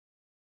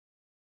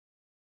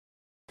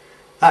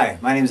Hi,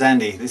 my name's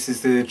Andy. This is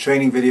the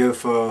training video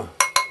for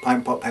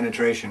pint pot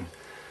penetration.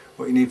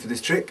 What you need for this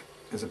trick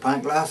is a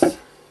pint glass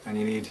and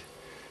you need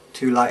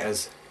 2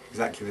 lighters,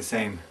 exactly the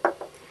same.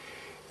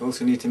 You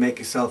also need to make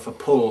yourself a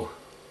pull.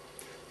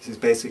 This is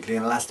basically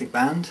an elastic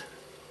band.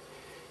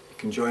 You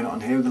can join it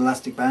on here with an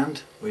elastic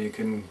band, or you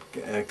can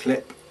get a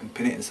clip and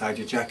pin it inside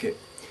your jacket,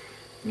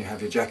 and you have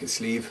your jacket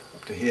sleeve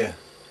up to here.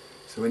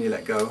 So when you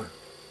let go,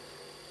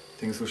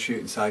 things will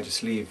shoot inside your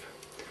sleeve.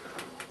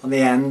 On the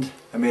end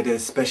I made a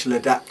special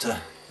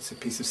adapter. It's a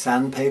piece of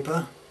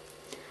sandpaper.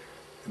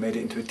 I made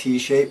it into a T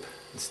shape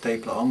and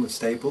staple it on with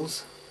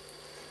staples.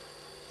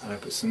 And I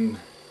put some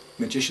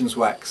magician's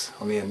wax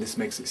on the end. This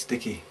makes it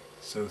sticky,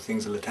 so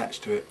things will attach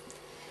to it.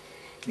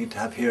 You need to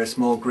have here a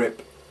small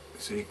grip,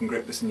 so you can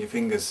grip this in your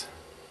fingers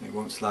and it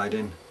won't slide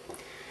in.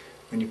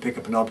 When you pick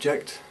up an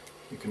object,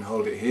 you can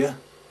hold it here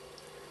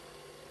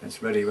and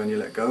it's ready. When you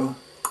let go,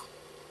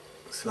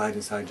 slide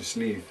inside your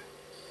sleeve.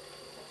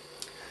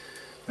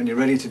 When you're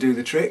ready to do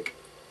the trick,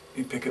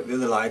 you pick up the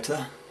other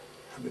lighter,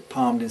 have it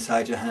palmed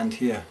inside your hand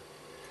here.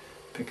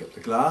 Pick up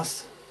the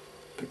glass,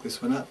 pick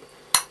this one up,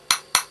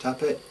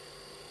 tap it.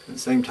 At the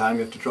same time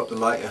you have to drop the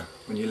lighter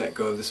when you let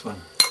go of this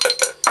one.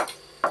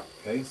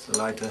 Okay, so the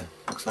lighter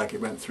looks like it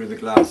went through the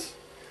glass.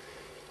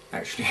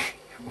 Actually,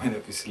 it went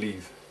up your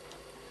sleeve.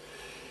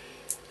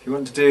 If you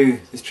want to do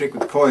this trick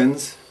with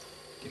coins,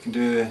 you can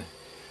do a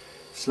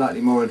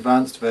slightly more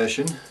advanced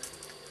version.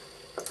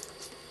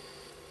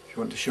 If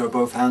you want to show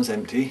both hands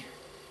empty,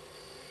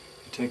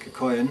 you take a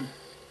coin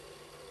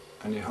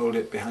and you hold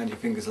it behind your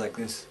fingers like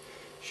this.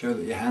 Show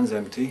that your hand's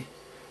empty.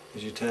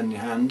 As you turn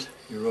your hand,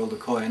 you roll the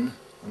coin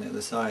on the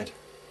other side.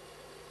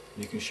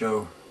 You can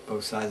show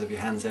both sides of your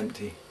hands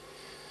empty.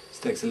 This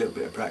takes a little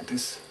bit of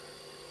practice.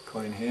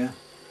 Coin here,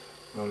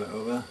 roll it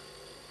over,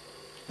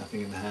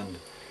 nothing in the hand.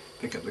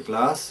 Pick up the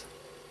glass,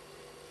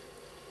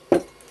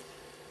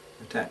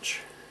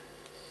 attach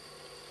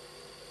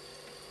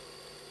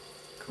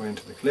coin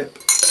to the clip.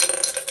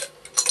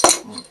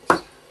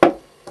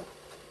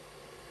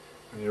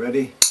 When you're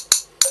ready,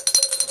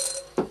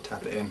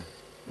 tap it in,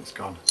 it's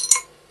gone.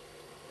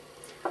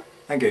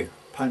 Thank you.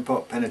 Pint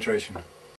pot penetration.